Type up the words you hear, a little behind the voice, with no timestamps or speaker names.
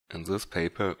In this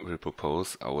paper we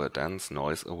propose our dense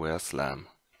noise-aware SLAM,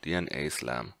 DNA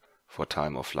SLAM, for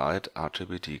time-of-flight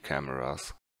RGB-D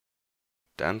cameras.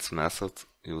 Dense methods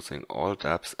using all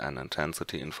depth and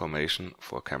intensity information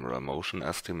for camera motion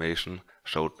estimation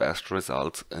showed best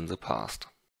results in the past.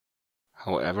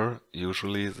 However,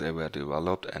 usually they were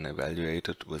developed and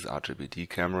evaluated with RGB-D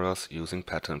cameras using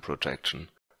pattern projection,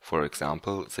 for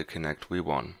example the Kinect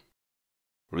V1.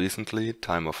 Recently,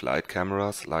 time-of-flight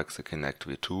cameras like the Kinect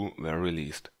V2 were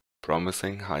released,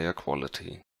 promising higher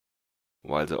quality.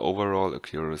 While the overall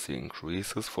accuracy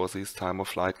increases for these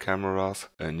time-of-flight cameras,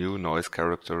 a new noise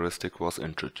characteristic was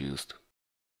introduced.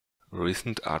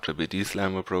 Recent RGB-D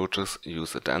SLAM approaches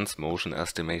use a dense motion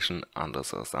estimation under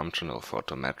the assumption of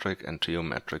photometric and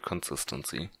geometric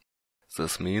consistency.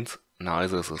 This means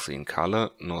neither the scene color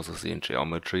nor the scene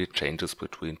geometry changes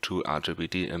between two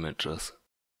RGB-D images.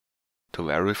 To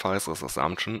verify this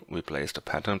assumption, we placed a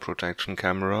pattern projection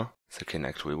camera, the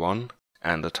Kinect V1,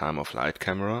 and a time-of-flight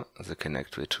camera, the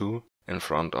Kinect V2, in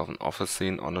front of an office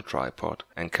scene on a tripod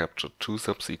and captured two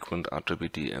subsequent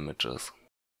RGB-D images.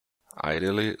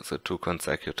 Ideally, the two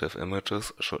consecutive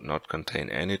images should not contain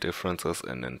any differences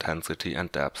in intensity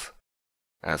and depth.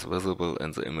 As visible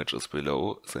in the images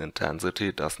below, the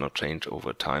intensity does not change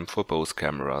over time for both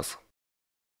cameras.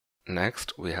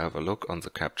 Next, we have a look on the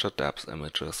captured depth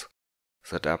images.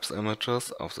 The depth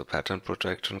images of the pattern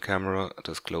projection camera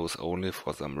disclose only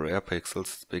for some rare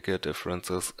pixels bigger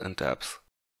differences in depth.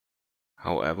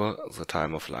 However, the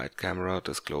time-of-flight camera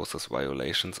discloses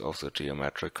violations of the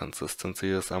geometric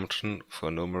consistency assumption for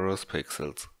numerous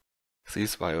pixels.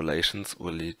 These violations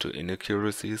will lead to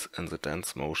inaccuracies in the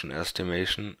dense motion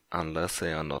estimation unless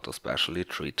they are not especially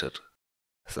treated.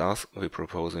 Thus, we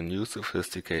propose a new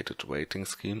sophisticated weighting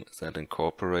scheme that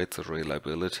incorporates the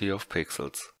reliability of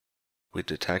pixels. We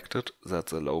detected that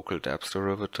the local depth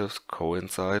derivatives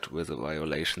coincide with the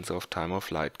violations of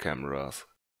time-of-flight cameras.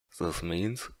 This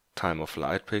means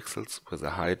time-of-flight pixels with a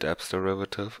high depth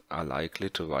derivative are likely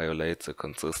to violate the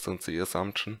consistency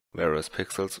assumption, whereas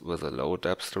pixels with a low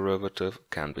depth derivative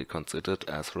can be considered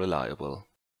as reliable.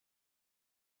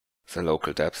 The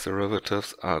local depth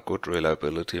derivatives are a good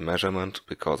reliability measurement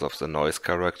because of the noise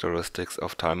characteristics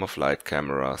of time-of-flight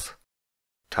cameras.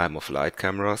 Time-of-flight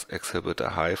cameras exhibit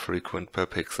a high frequent per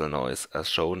pixel noise, as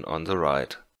shown on the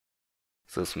right.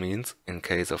 This means, in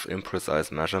case of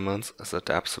imprecise measurements, the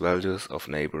depth values of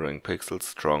neighboring pixels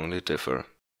strongly differ.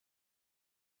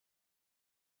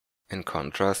 In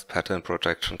contrast, pattern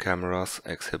projection cameras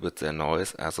exhibit their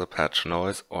noise as a patch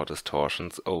noise or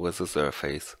distortions over the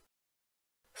surface.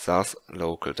 Thus,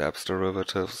 local depth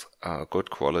derivatives are a good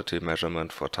quality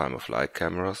measurement for time-of-flight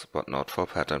cameras, but not for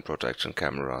pattern projection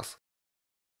cameras.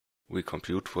 We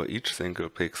compute for each single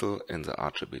pixel in the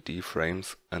RGB-D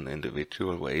frames an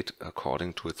individual weight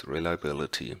according to its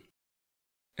reliability.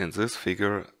 In this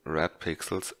figure, red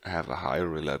pixels have a high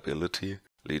reliability,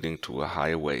 leading to a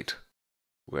high weight,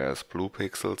 whereas blue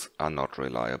pixels are not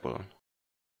reliable.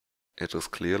 It is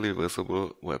clearly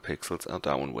visible where pixels are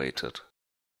downweighted,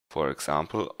 for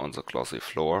example on the glossy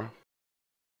floor,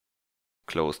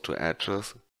 close to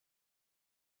edges,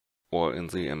 or in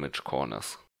the image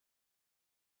corners.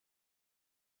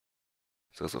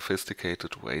 The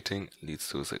sophisticated weighting leads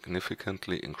to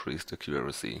significantly increased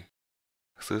accuracy.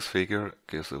 This figure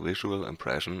gives a visual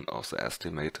impression of the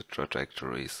estimated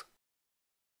trajectories.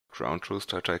 Ground truth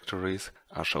trajectories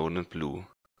are shown in blue,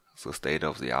 the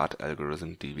state-of-the-art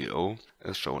algorithm DVO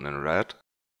is shown in red,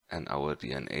 and our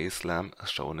DNA SLAM is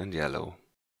shown in yellow.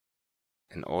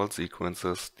 In all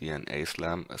sequences, DNA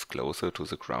SLAM is closer to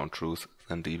the ground truth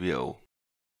than DVO.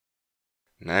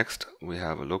 Next, we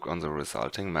have a look on the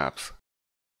resulting maps.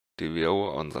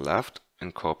 DVO on the left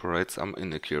incorporates some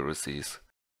inaccuracies,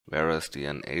 whereas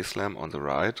DNA SLAM on the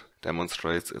right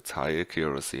demonstrates its high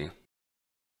accuracy.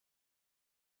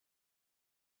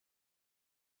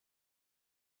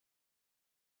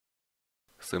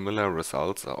 Similar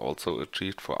results are also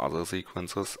achieved for other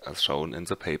sequences as shown in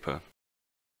the paper.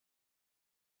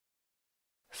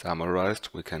 Summarized,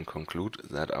 we can conclude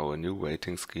that our new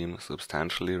weighting scheme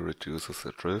substantially reduces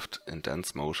the drift in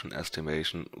dense motion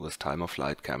estimation with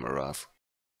time-of-flight cameras.